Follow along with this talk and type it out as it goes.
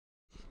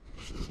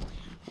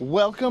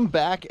Welcome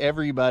back,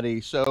 everybody.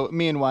 So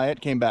me and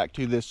Wyatt came back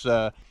to this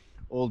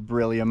old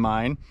Beryllium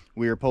mine.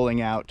 We are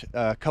pulling out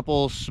a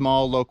couple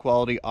small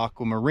low-quality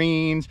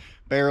aquamarines,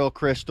 Beryl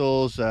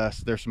crystals.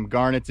 There's some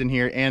garnets in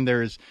here, and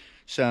there's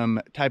some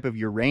type of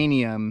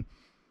uranium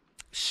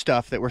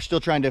stuff that we're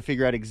still trying to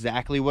figure out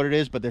exactly what it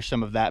is, but there's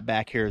some of that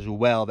back here as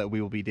well that we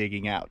will be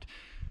digging out.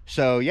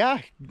 So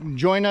yeah,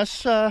 join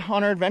us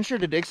on our adventure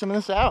to dig some of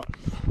this out.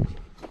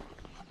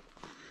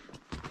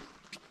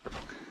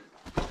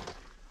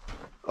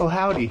 Oh,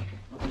 howdy.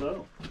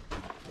 Hello.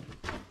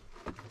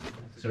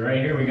 So right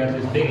here we got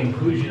this big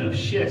inclusion of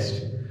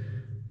schist.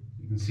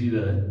 You can see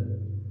the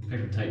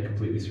pegmatite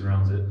completely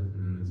surrounds it,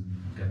 and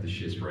it's got the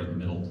schist right in the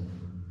middle.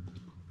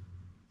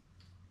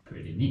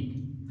 Pretty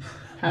neat.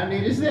 How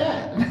neat is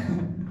that? Yeah.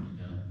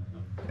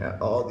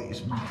 Got all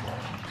these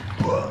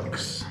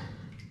books.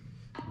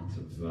 Lots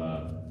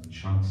of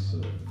chunks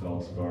of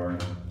feldspar.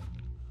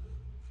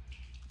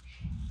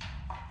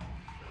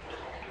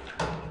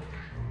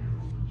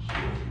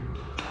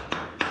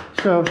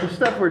 So the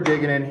stuff we're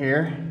digging in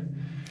here,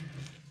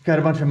 got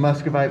a bunch of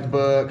Muscovite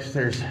books,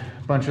 there's a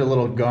bunch of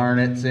little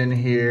garnets in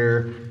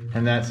here,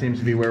 and that seems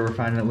to be where we're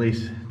finding at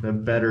least the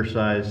better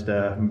sized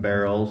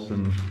barrels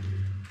and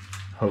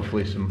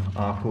hopefully some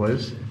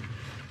aquas.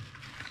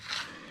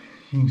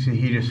 You can see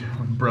he just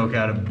broke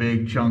out a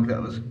big chunk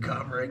that was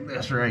covering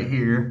this right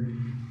here.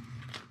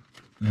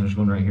 And there's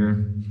one right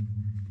here.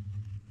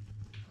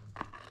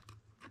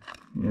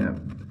 Yeah,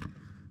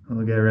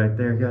 look at it right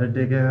there, gotta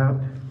dig out.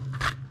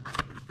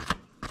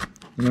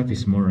 There might be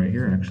some more right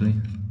here, actually.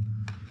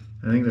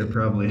 I think there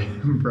probably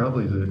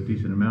is a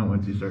decent amount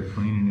once you start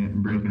cleaning it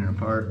and breaking it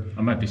apart.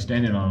 I might be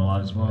standing on a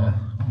lot as well.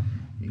 Yeah.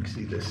 You can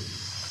see this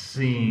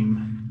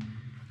seam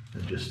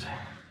that just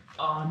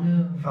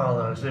no.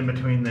 follows in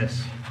between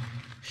this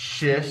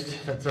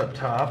schist that's up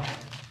top,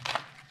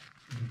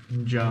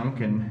 junk,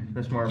 and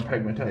this more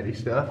pegmatite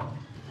stuff.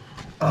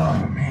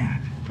 Oh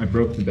man. I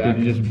broke the back.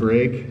 Did you just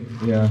break?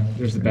 Yeah,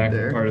 there's the Right back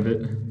there. part of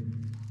it.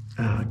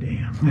 Oh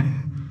damn.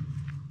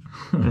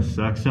 That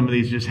sucks. Some of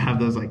these just have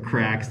those like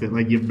cracks that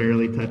like you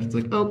barely touch. It's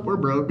like, oh, we're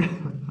broke.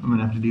 I'm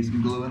gonna have to do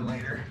some gluing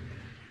later.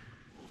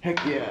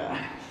 Heck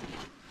yeah.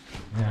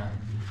 Yeah.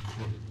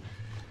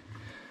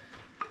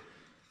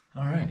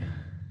 All right.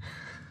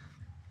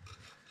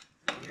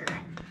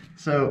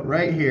 So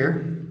right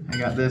here, I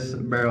got this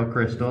Beryl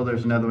crystal.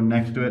 There's another one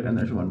next to it, and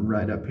there's one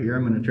right up here.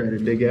 I'm gonna try to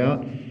dig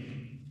out.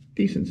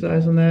 Decent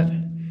size on that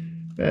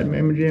bad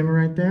mamma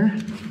jamma right there.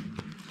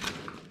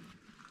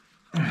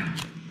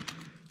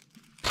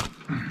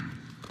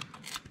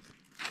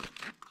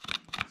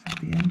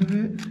 The end of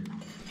it.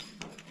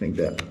 I think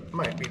that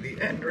might be the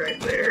end right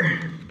there.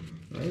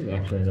 That is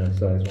actually a nice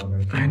size one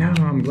right there. I know,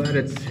 I'm glad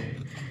it's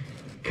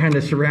kind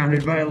of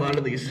surrounded by a lot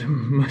of these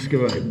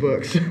Muscovite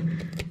books.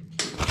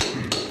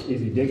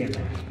 Easy digging.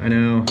 I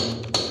know.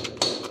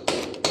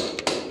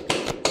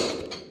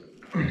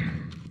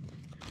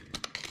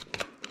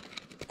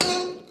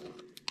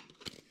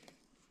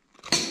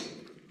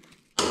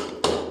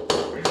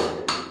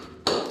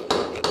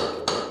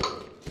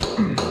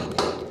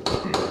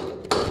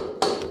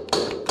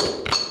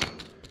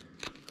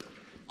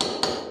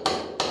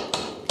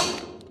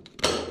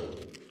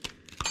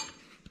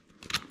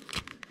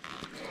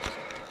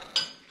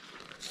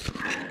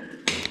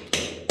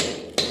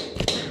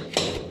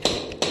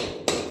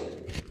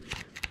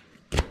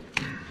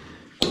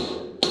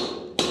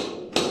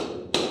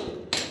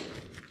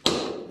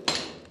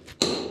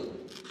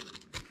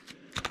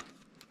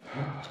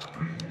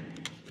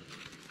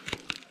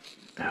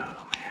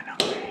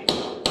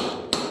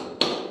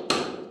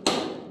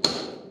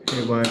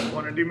 Hey, Wyatt,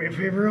 want to do me a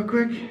favor real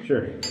quick?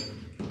 Sure.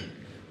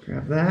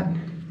 Grab that.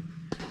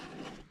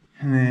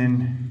 And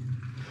then,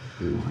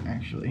 ooh,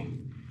 actually,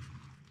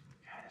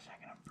 God, is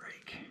that gonna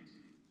break?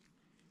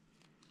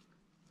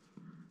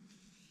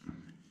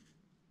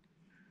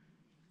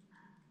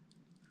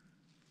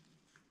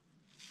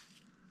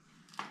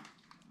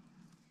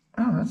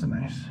 Oh, that's a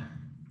nice,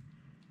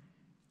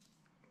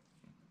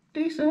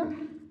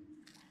 decent.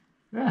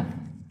 Yeah.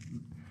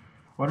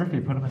 Wonder if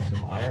you put them in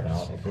some iron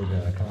out, if they're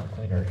gonna come out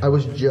cleaner. I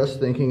was just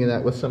thinking of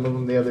that with some of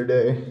them the other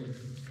day.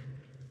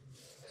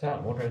 Is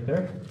that one right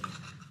there?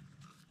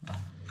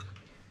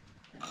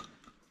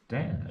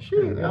 Damn. That's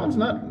Shoot, that one's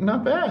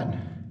not bad.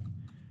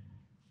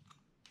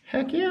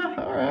 Heck yeah,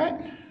 all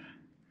right.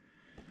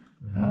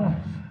 Oh,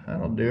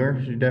 that'll do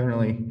her. She's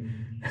definitely,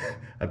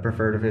 I'd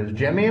prefer it if it was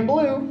Jemmy and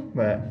blue,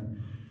 but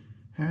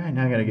all right,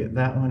 now I gotta get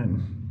that one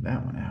and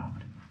that one out.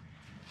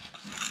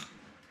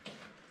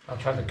 I'll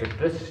try to get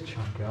this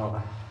chunk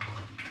out.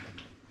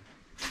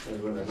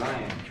 That's what I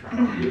am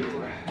trying to do.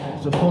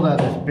 So pulled out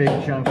this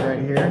big chunk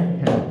right here,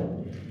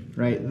 and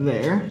right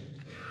there.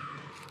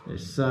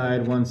 There's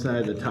side, one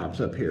side, the top's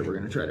up here. We're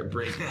gonna try to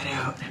break that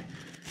out.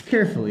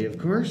 Carefully, of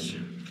course.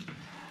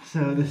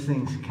 So this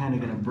thing's kind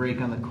of gonna break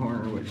on the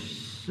corner, which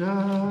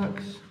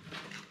sucks.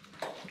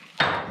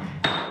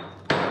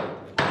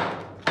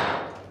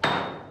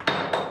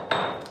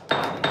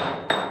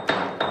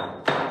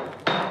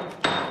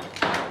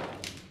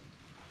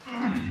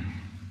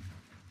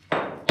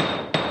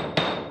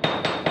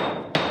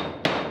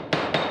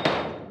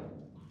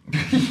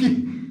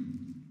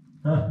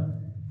 Huh?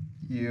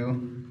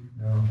 You.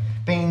 No.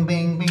 Bing,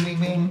 bing, bing, bing,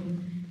 bing.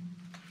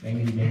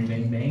 Bangity bang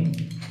bang bang.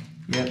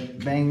 Yep,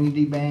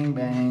 bangity bang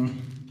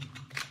bang.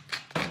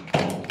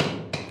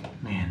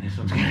 Man, this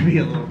one's gonna be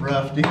a little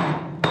rough, dude.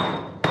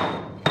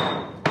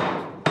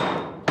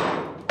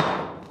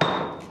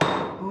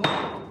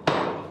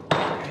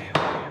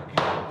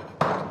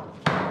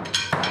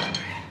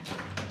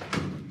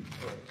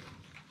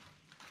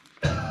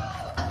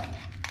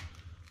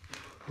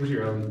 Where's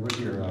your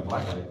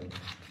black light?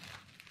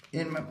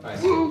 In my. I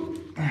see.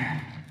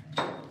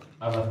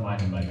 I left mine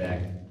in my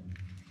bag.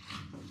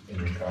 In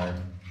your car.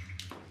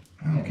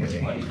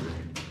 Okay.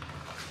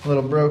 A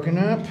little broken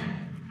up.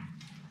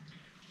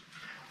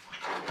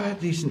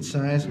 But decent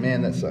size.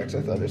 Man, that sucks.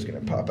 I thought it was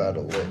gonna pop out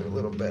a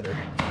little better.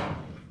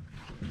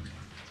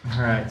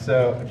 All right,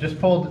 so I just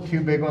pulled the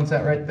two big ones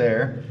out right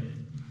there.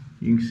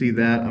 You can see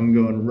that I'm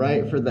going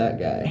right for that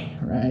guy,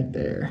 right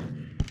there.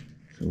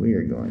 So we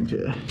are going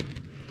to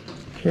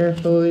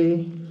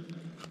carefully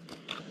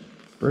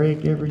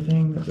break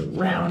everything that's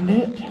around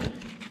it.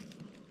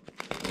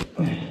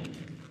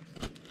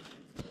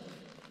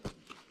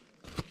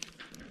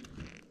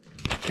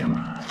 Come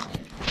on.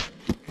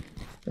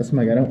 That's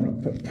my guy. I don't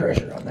want to put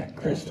pressure on that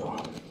crystal.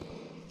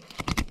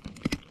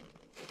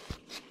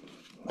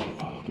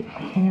 Get my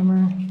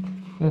hammer.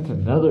 That's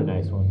another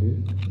nice one,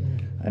 dude.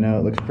 I know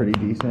it looks pretty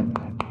decent.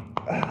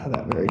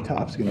 That very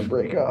top's gonna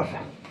break off.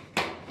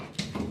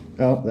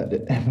 Oh, that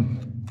didn't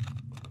happen.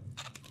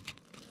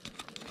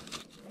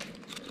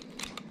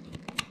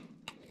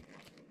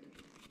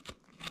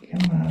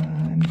 Come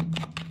on.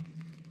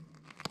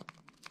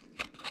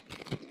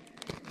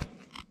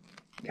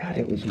 God,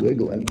 it was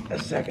wiggling a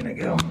second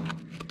ago.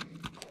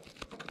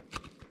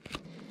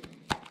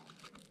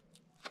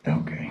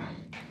 Okay.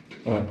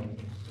 What?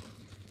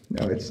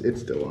 No, it's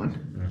still on.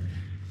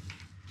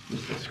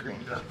 Just the screen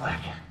goes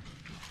black.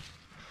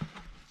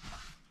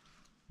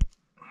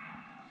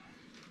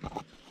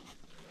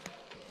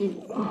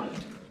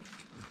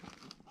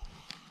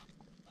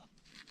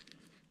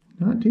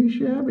 Not too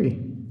shabby.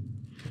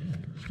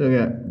 Still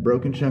got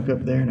broken chunk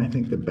up there, and I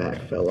think the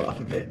back fell off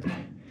of it.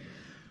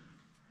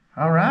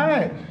 All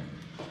right.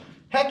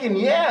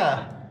 Heckin'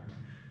 yeah.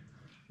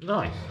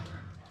 Nice.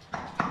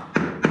 All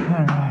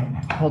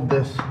right. Hold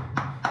this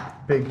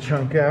big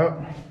chunk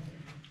out.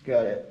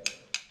 Got it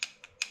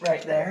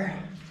right there.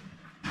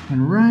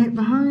 And right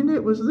behind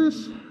it was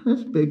this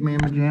big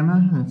mamma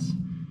jamma. That's,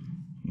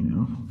 you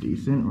know,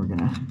 decent. We're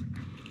gonna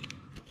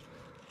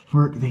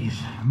work these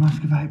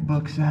Muscovite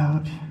books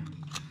out.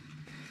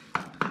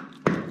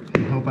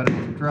 Hope I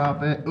don't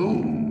drop it.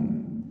 Ooh,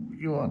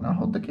 you wanna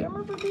hold the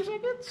camera for 2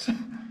 seconds?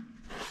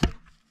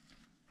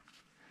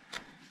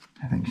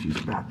 I think she's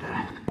about to,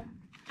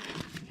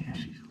 yeah,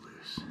 she's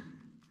loose.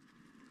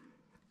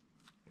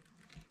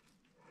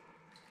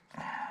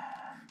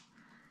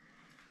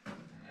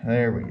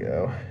 There we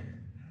go.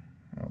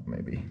 Oh,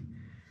 maybe.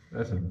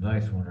 That's a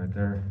nice one right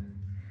there.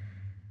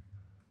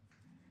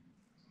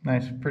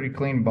 Nice, pretty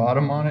clean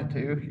bottom on it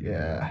too.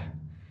 Yeah.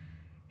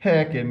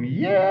 Heckin'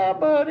 yeah,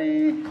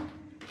 buddy.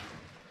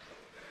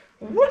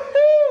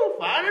 Woohoo!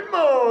 Finding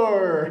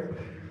more.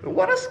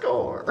 What a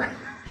score.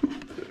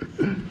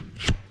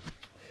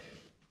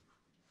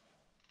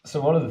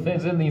 So one of the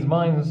things in these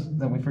mines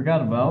that we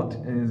forgot about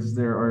is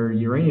there are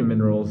uranium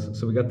minerals.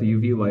 So we got the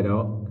UV light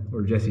out,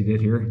 or Jesse did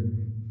here,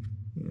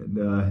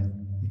 and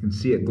you can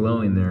see it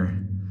glowing there.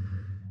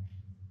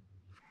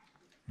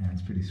 Yeah,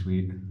 it's pretty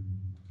sweet.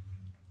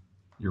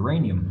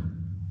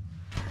 Uranium.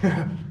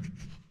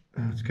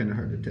 Oh, it's kind of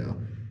hard to tell.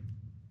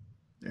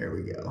 There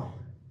we go.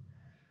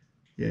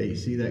 Yeah, you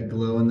see that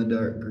glow in the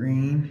dark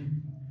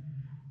green?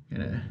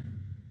 Gonna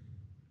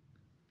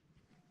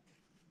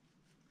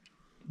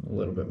a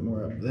little bit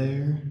more up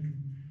there.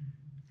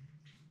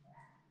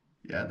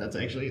 Yeah, that's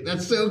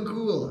so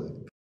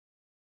cool.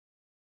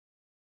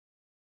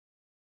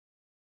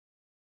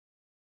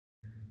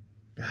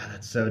 God,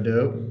 that's so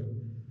dope.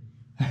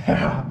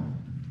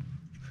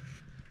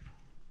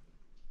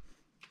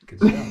 Good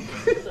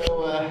stuff.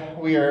 So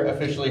we are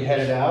officially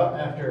headed out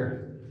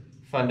after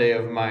a fun day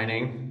of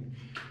mining.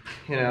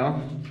 You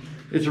know,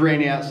 it's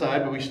rainy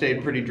outside, but we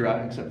stayed pretty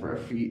dry except for our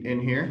feet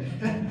in here.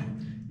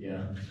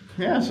 Yeah.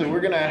 Yeah, so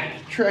we're gonna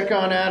trek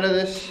on out of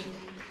this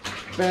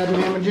bad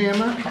mamma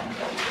jamma.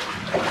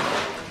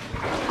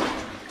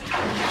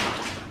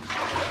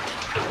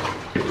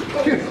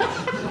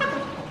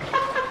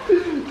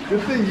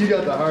 Good thing you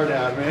got the heart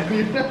out, man.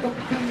 You know?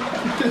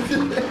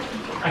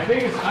 I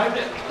think it's, I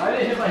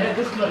didn't hit my head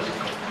this much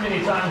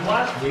many times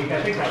last week.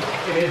 I think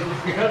it is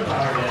because of my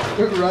hard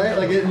head. Right?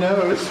 Like it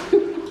knows.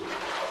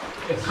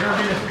 It's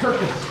serving its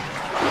purpose.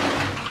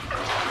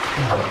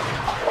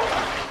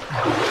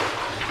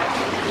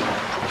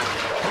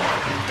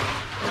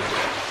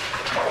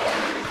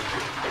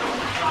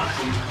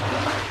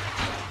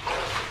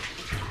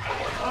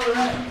 All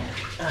right.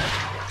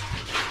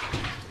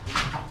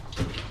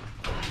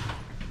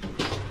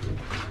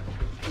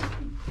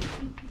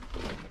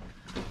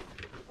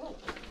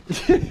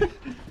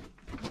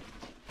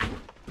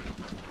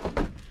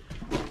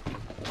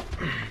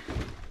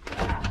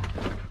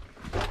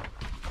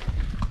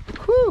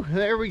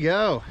 there we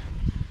go.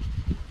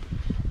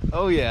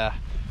 Oh yeah.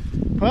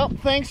 Well,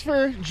 thanks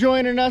for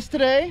joining us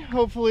today.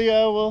 Hopefully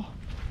we'll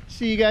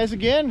see you guys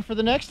again for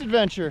the next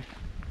adventure.